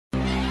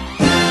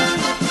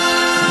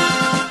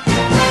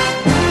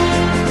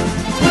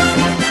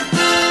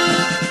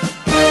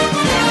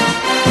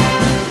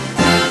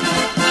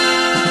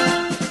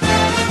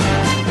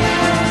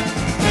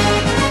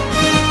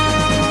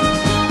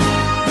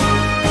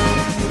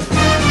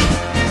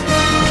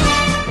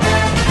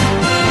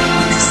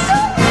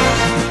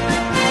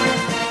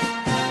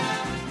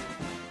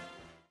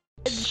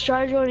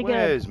try to join again.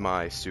 Where's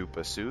my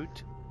super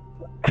suit?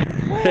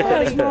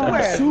 Where's my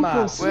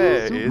Where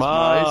suit? is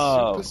my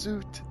super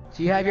suit?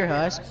 Do you have your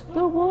husk?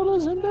 The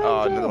world is in danger.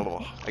 Oh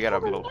no, I gotta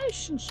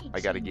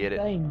get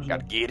it.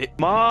 Gotta get it.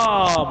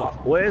 Mom,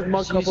 where's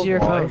my cup of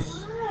your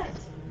ice?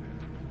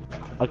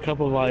 A cup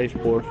of ice,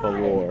 por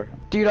favor.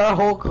 Dude, our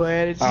whole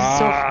clan is just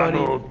so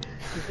funny.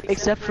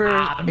 Except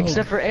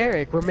for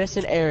Eric. We're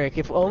missing Eric.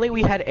 If only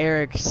we had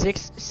Eric.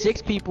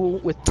 Six people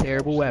with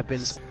terrible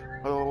weapons.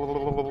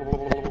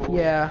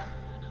 Yeah.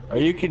 Are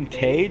you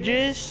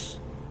contagious?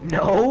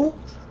 No.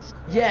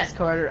 Yes,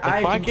 Carter. If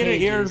I get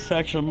an ear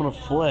infection, I'm gonna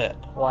flip.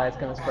 Why? It's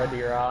gonna spread to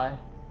your eye?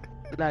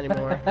 Not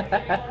anymore.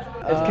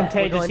 It's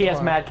contagious. He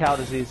has mad cow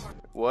disease.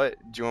 What?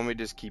 Do you want me to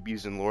just keep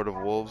using Lord of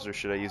Wolves, or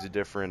should I use a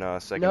different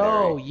secondary?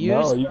 No, you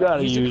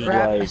gotta use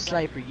a like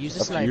sniper. Use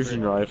a a sniper.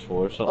 fusion rifle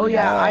or something. Oh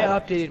yeah, like I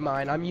updated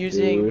mine. I'm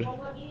using Dude.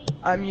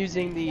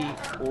 the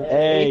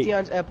Hey,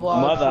 Atheon's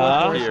epilogue.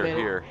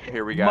 mother.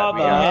 Here we got.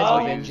 Mother.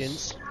 Has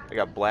vengeance. I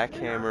got Black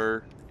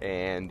Hammer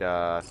and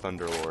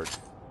Thunderlord.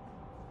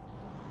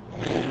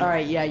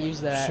 Alright, yeah,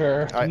 use that.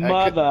 Sure. Mother. You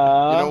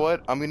know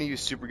what? I'm gonna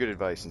use super good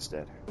advice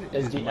instead.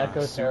 Is the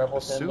echo terrible,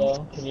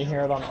 Timbo? Can you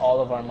hear it on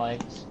all of our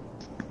mics?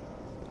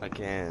 I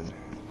can.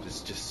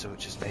 Just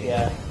maybe.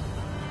 Yeah.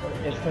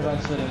 It's because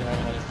I'm sitting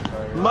right next to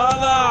her.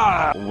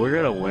 Mother! We're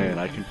gonna win.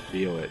 I can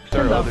feel it.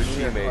 Our other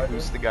teammate,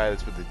 who's the guy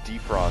that's with the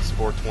defrost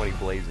 420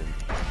 blazing?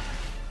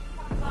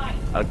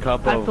 A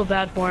cup I feel of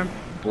bad for him.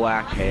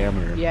 Black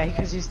Hammer. Yeah,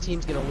 because his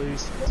team's gonna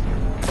lose.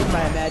 In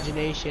my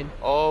imagination.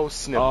 Oh,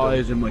 snip. Oh,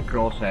 he's in my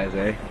cross has,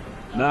 eh?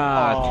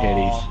 Nah,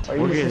 titties. Are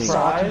you We're getting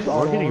surprised?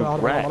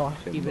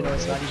 wrecked. Even though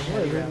it's not even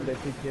heavy round.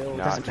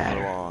 Not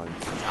matter.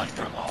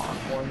 for long.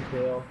 One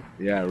kill.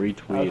 Yeah,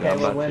 retweet. Okay, I'm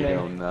we're about to winning.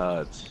 go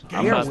nuts.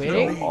 I'm You're about to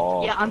winning? go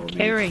all Yeah, I'm on these.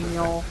 carrying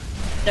y'all.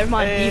 They're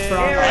my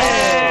defrost.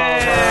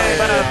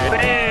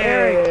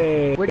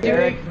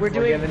 Eric, we're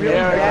doing really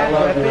bad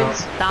weapons.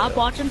 Stop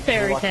watching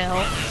Fairy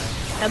Tale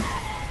and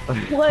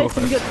play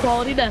some good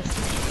quality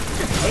Destiny.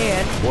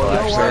 And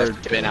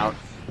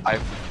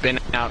I've been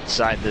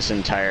outside this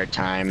entire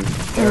time.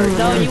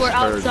 No, you were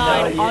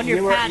outside on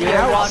your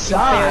patio watching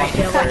Fairy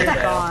Tale when you're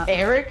gone.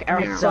 Eric,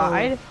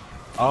 outside.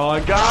 Oh, I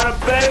got him,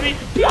 baby!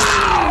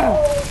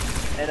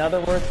 In other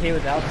words, he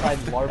was outside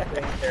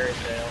LARPing Fairy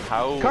Tale.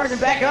 How? Carson,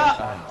 back up!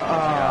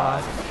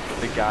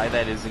 The guy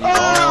that isn't.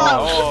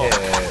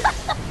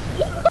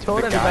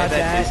 Told The him guy about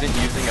that that.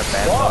 isn't using a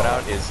bad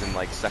loadout is in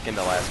like second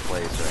to last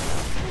place right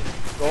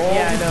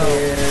Yeah, I know.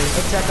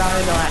 Except I'm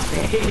in the last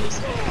days.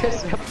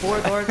 Because Four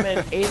Northmen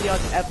and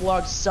Atheon's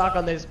epilogue suck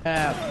on this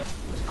map.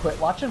 Quit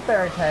watching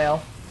Fairy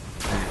Tale.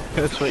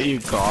 That's what you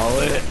call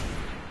it?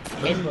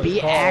 And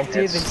be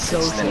active and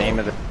social. It's the name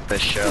of the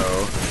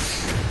show.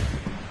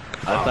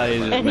 I thought you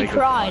just And he make a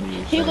cried. funny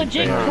He thing.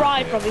 legit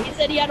cried from it. He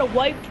said he had to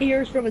wipe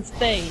tears from his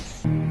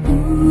face.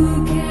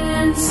 Who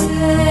can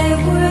say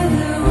where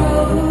the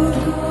road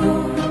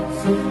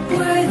goes,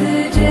 where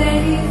the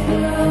day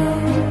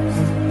flows,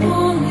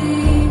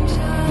 only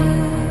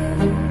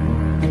time.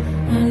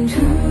 And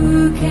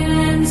who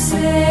can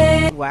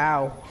say?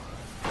 Wow.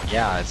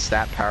 Yeah, it's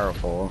that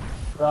powerful.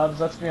 Rubs,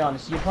 let's be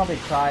honest, you probably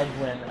cried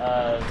when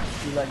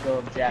you let go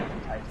of Jack in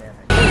Titanic.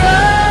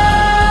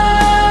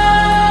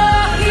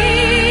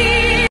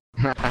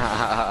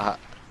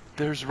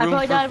 There's I room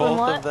probably for died when both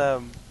what? of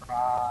them.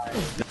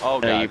 Oh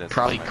No, god, you that's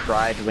probably fine.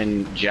 cried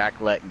when Jack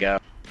let go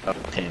of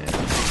him.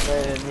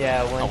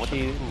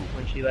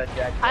 When she let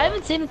Jack go. I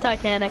haven't seen the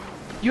Titanic.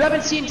 You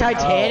haven't seen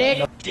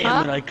Titanic?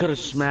 Damn it, I could have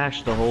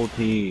smashed the whole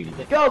team.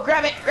 Go,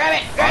 grab it,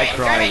 grab it, grab it,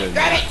 grab it,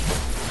 grab it!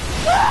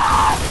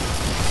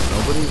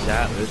 Nobody's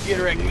at this.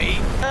 You wreck me.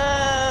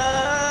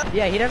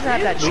 Yeah, he doesn't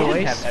have that We didn't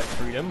choice. have that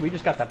freedom, we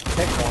just got to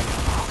pick one.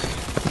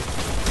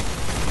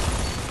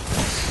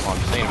 Oh, I'm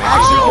saying, man.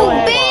 Oh,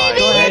 my baby,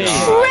 Go ahead,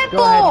 triple!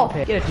 Go ahead and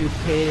pick. Get a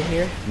duplicate in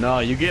here. No,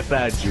 you get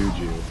bad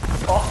juju.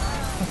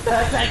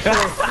 That's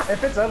actually,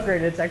 if it's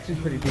upgraded, it's actually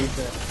pretty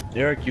decent.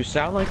 Eric, you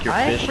sound like your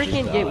I fish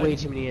freaking just get died. way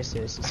too many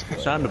assists. You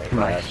sound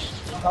depressed.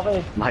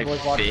 Probably My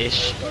was watching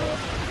fish.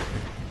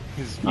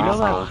 You know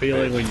that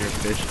feeling when your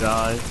fish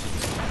dies?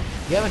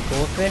 You have a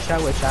goldfish? I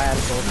wish I had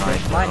a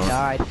goldfish. I Mine know.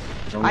 died.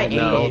 I ate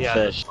No it.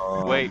 fish.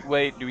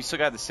 Wait, do we still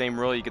got the same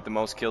rule? You get the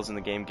most kills in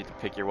the game, get to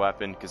pick your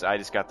weapon, because I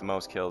just got the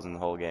most kills in the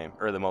whole game.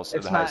 Or the most,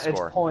 It's the not, highest it's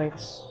score.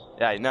 points.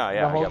 Yeah, no, The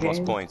yeah, I whole got most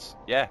game? points.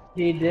 Yeah.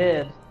 He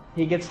did.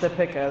 He gets to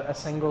pick a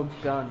single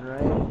gun,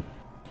 right?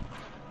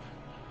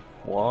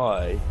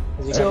 Why?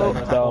 'Cause he So- got the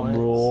most Dumb points.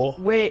 rule.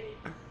 Wait,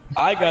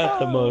 I got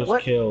the most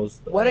What-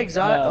 kills. what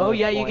exotic? No, Oh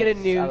yeah, you get a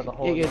points new. out of the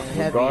whole You get game.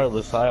 heavy.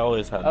 Regardless, I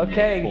always had.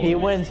 Okay, more he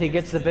points. wins. He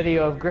gets the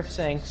video of Griff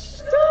saying,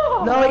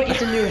 No, he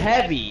gets a new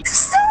heavy.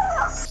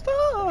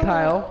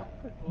 Kyle.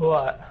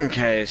 "What?"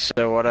 Okay,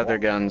 so what other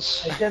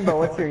guns? Hey Jimbo,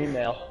 what's your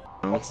email?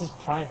 What's his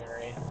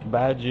primary?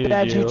 Bad juju.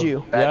 Bad juju.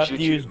 You Bad have to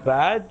juju. use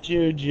bad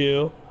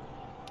juju.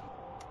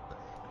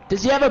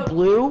 Does he have a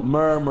blue?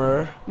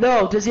 Murmur.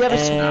 No. Does he have a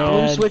blue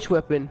And- switch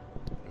weapon?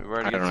 We've I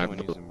already don't got have someone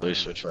the using blue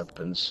switch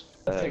weapons.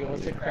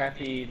 What's a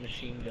crappy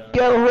machine gun?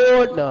 Get a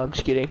hold. No, I'm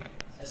just kidding.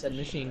 I said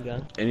machine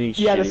gun. Any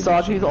Yeah, the shitty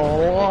sawtooth.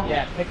 Oh,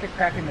 Yeah, pick a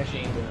crappy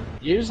machine gun.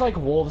 Use like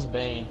Wolf's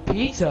Bane.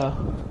 pizza.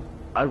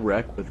 I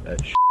wreck with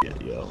that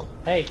shit, yo.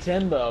 Hey,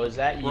 Timbo, is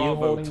that you Bravo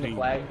holding the team.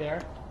 flag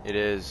there? It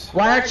is.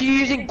 Why aren't you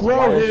using glow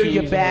Why aren't hoo, you you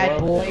using bad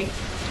glow boy?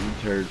 You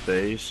turd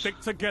face. Stick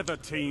together,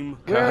 team.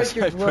 Where's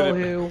your I put glow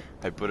it- hoo?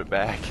 I put it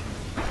back.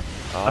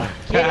 Oh,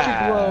 Get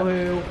your glow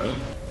hoo.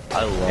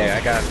 I love Hey,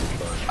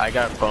 I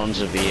got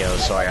Bones of VO,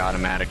 so I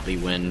automatically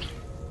win.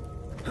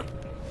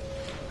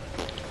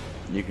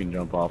 You can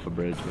jump off a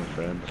bridge, my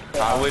friend.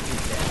 how would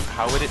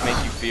it make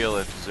you feel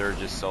if Zer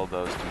just sold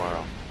those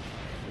tomorrow?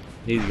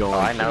 He's going.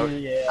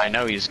 I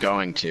know he's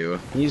going to.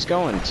 He's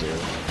going to.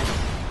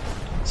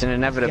 It's an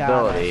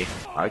inevitability.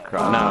 I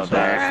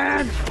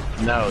cried.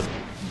 No,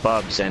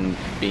 Bubs and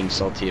being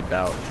salty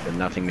about the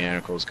Nothing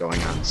Manacles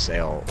going on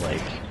sale,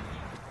 like,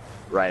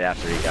 right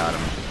after he got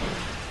them.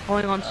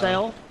 Going on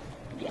sale.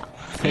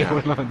 They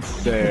went on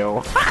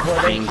sale.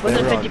 Being- Was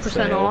it They're on 50%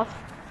 sale. off?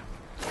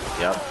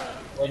 Yep.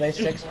 Were they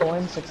 6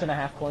 coins?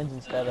 6.5 coins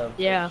instead of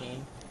Yeah.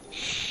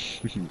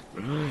 15?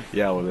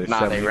 Yeah, well, they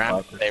Nah, they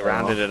 75%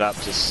 rounded off. it up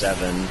to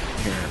 7.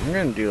 Here, I'm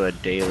gonna do a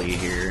daily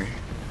here.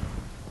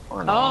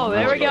 Or no, Oh,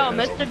 there we go,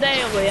 no. Mr.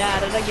 Daily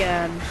at it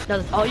again.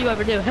 That's all you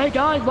ever do. Hey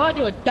guys, wanna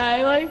do a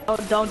daily? Oh,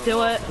 don't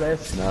do it.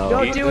 Chris. No.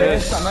 Don't do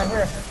Chris, it. I'm right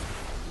here.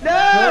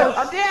 No!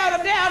 I'm down,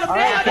 I'm down, I'm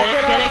Alright,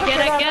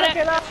 down! Get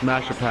it.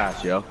 Smash or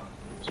pass, yo.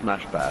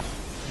 Smash or pass.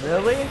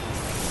 Really?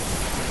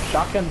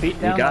 Shotgun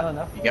beatdown, not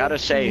enough? You gotta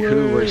say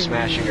who we're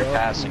smashing or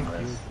passing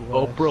with.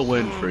 Oprah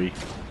Winfrey.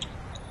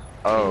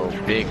 Oh,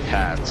 big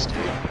pads, dude.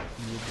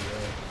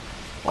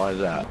 Why is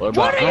that? What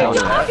are you Ellen?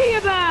 talking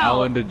about?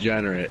 Ellen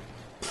DeGenerate.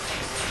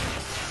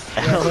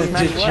 Ellen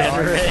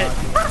DeGenerate.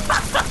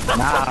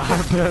 Nah,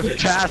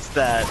 past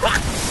that.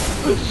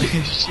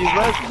 She's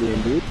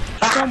lesbian, dude.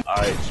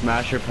 Alright,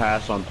 smash or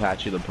pass on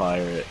Patchy the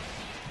Pirate.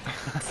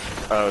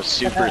 Oh,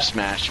 Super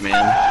Smash,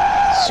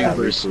 man.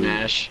 Super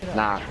Smash.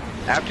 Nah.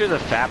 After the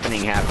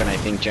fappening happened, I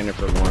think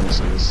Jennifer Lawrence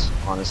is,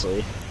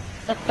 honestly.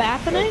 The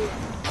fappening?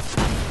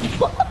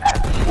 What?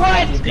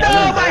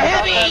 No, my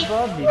heavy!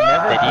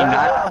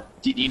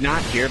 Did you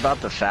not hear about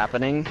the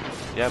fappening?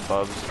 Yeah,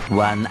 Bubs.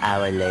 1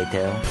 hour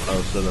later.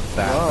 Oh, so the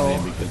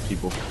fat because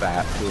people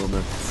fat to them.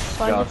 It's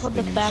Why you put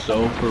the disgusting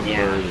and so fat in?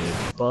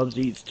 perverted. Bubs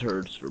eats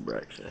turds for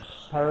breakfast.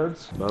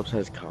 Herds. Bubs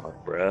has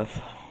cock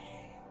breath.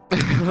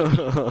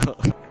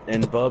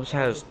 And Bubs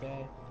has...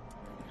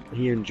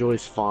 He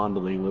enjoys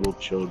fondling little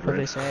What children.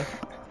 they say?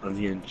 And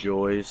he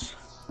enjoys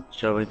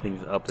shoving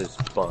things up his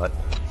butt.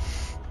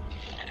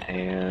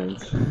 And...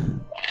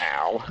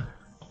 Ow.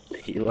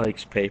 he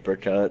likes paper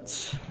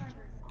cuts.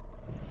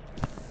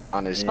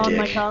 On his On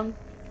my dick. tongue.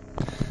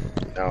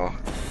 No.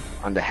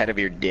 On the head of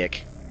your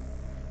dick.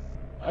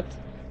 What?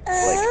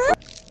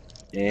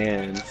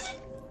 And...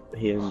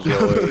 he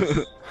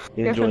enjoys...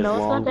 he Griffin, enjoys no, let's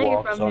not long take it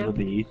walks from on the him.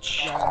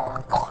 beach.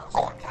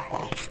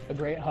 A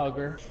great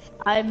hugger.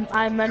 I'm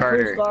meant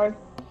Carter. Coast Guard.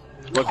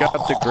 Look up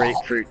the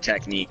grapefruit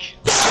technique.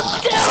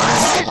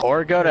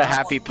 Or go to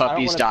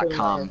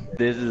happypuppies.com.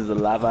 This is the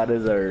life I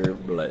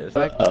deserve, Blaze.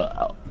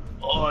 Oh,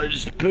 I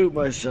just pooped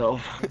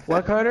myself.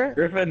 What, Carter?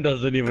 Griffin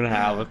doesn't even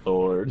have a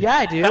thorn. Yeah,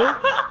 I do.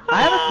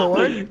 I have a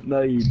thorn.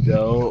 No, you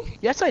don't.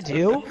 Yes, I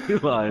do. You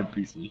lying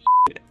piece of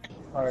shit.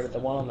 Alright, the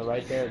one on the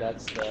right there,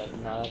 that's the,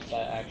 no, that's the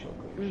actual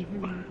queen. The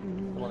one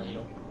in the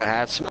middle.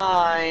 That's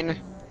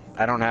mine.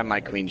 I don't have my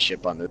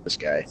queenship on this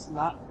guy. It's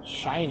not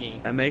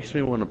shiny. That makes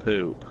me want to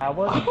poop. I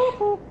was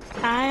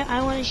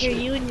I want to hear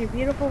you and your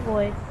beautiful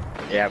voice.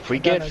 Yeah, if we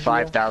get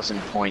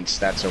 5,000 points,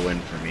 that's a win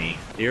for me.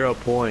 0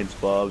 points,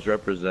 Bubs.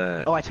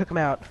 Represent. Oh, I took him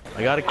out.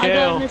 I got a I got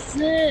an kill.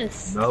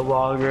 assist. No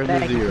longer in the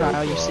Thank you, 0.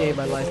 Kyle. You saved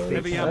my life,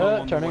 Heavy bitch. ammo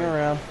on the turning way.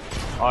 around.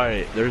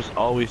 Alright, there's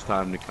always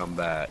time to come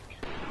back.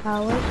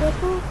 How was your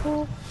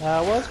poo-poo?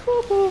 That was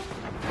poo-poo.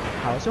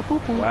 How's your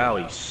poo-poo? Wow,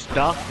 he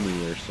stuffed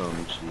me or some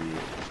shit.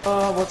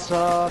 Oh, what's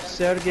up?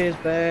 Sergey's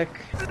back.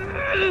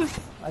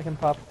 I can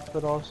pop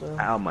it also.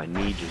 Ow, my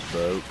knee just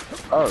broke.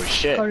 Oh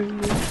shit.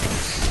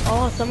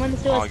 Oh,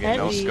 someone's doing Oh, get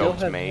no heavy.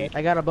 scopes made.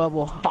 I got a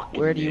bubble.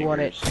 Where do you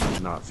want it?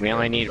 Niggers. Not We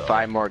only scared, need though.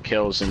 5 more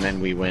kills and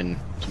then we win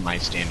to my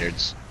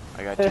standards.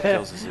 I got 2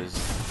 kills assist.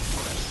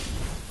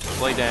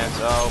 Play dance.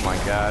 Oh my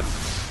god.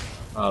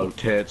 Oh,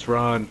 tits,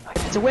 run.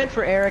 It's a win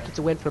for Eric. It's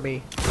a win for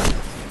me.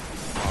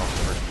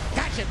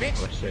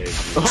 I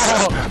saved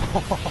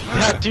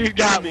That dude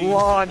got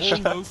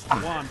launched. Almost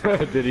won.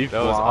 you. Did he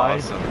That was fly?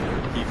 awesome.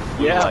 He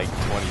flew Yeah. like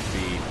 20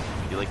 feet.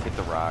 He like hit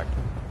the rock.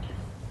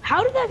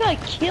 How did that guy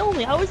kill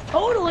me? I was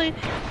totally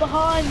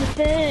behind the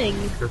thing.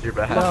 Because you're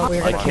bad. No,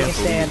 we're I gonna can't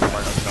stand. believe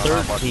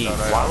 13.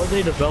 Why would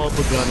they develop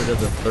a gun that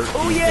does a 13?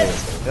 Oh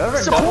yes! Whoever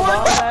Support! doubled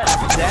all that,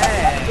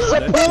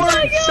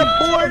 dang.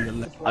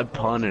 Support! I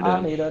punted I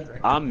him. need a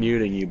drink. I'm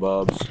muting you,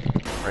 Bubs.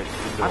 Right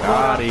through the rock.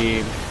 Got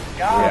him.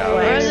 God,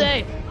 Where are damn.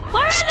 they?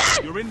 Where are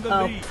they? You're in the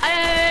Oh. lead.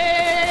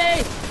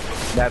 Hey!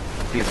 That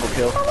beautiful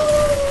kill.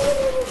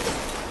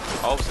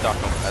 Oh, stuck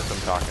him. That's what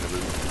I'm talking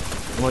about.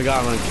 Oh my god,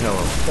 I'm gonna kill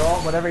him. So,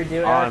 whatever you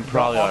do, Oh, Eric, I'm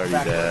probably don't walk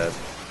already backwards.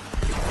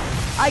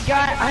 dead.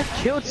 I've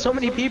killed so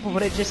many people,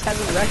 but it just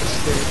hasn't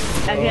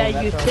registered. And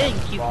yeah, you think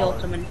you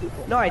killed so many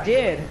people. No, I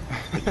did.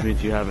 Which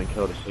means you haven't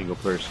killed a single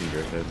person,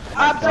 Griffin.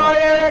 I'm sorry,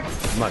 Eric.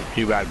 I'm like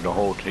teabagging the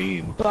whole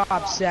team.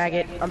 Bob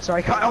Saget. I'm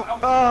sorry, Kyle.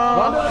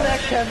 Run to the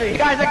next heavy.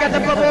 Guys, I got the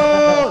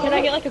bubble. Can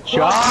I get like a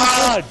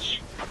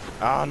Charge!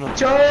 Oh no.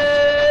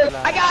 Charge!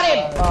 I got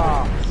him.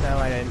 Oh, no,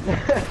 I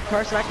didn't.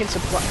 Carson, I can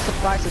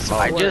supply some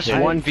support. I just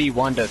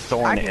 1v1'd a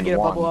Thorn I can and get a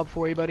bubble won. up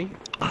for you, buddy.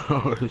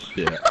 Oh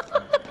shit.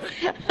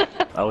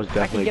 I was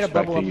definitely get a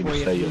bubble expecting you up for to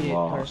you say if you you need it,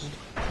 lost.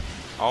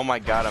 Oh my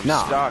god, I'm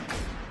Nah. stuck.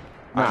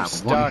 Nah, I'm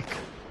stuck.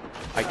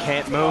 I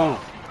can't move.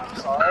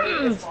 Sorry,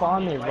 it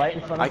spawned me right in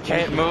front of I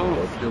can't move.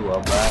 Don't you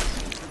love that?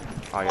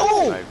 I got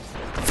Oh!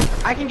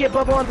 sniped. I can get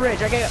bubble on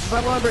bridge. I get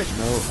bubble on bridge.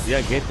 No.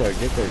 Yeah, get there,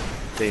 get there.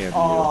 Damn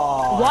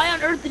Oh. Why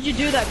on earth did you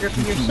do that,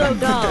 Griffin? You're so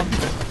dumb.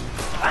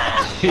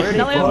 you.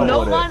 Now we have no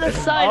Blow it. line of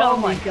sight Oh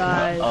on my me,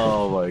 guys.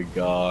 Oh my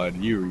god,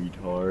 you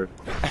retard.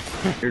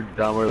 You're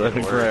dumber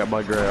than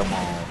my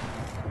grandma.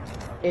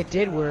 It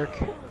did work.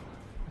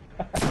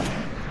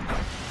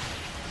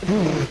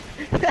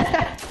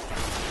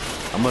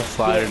 I'm gonna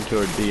slide into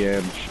her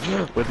DM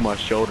with my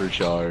shoulder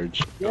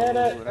charge. Get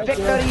it.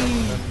 Victory!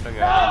 Oh,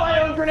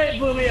 my own grenade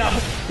blew me up.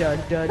 Dun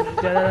dun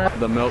dun.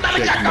 The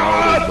milkshake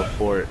melted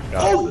before it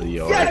got to the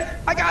yard.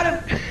 Yes! I got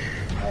him!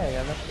 Hey,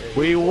 I'm not sure.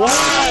 We won!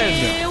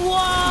 We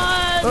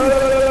won!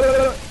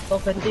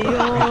 Look at the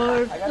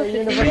yard. I got a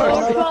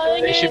universal.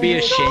 They should be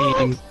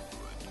ashamed.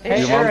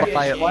 Hey, You won Eric,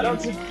 by a- why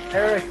don't you,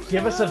 Eric,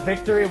 give us a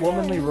victory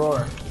womanly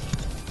roar.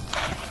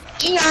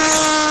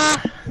 Yeah!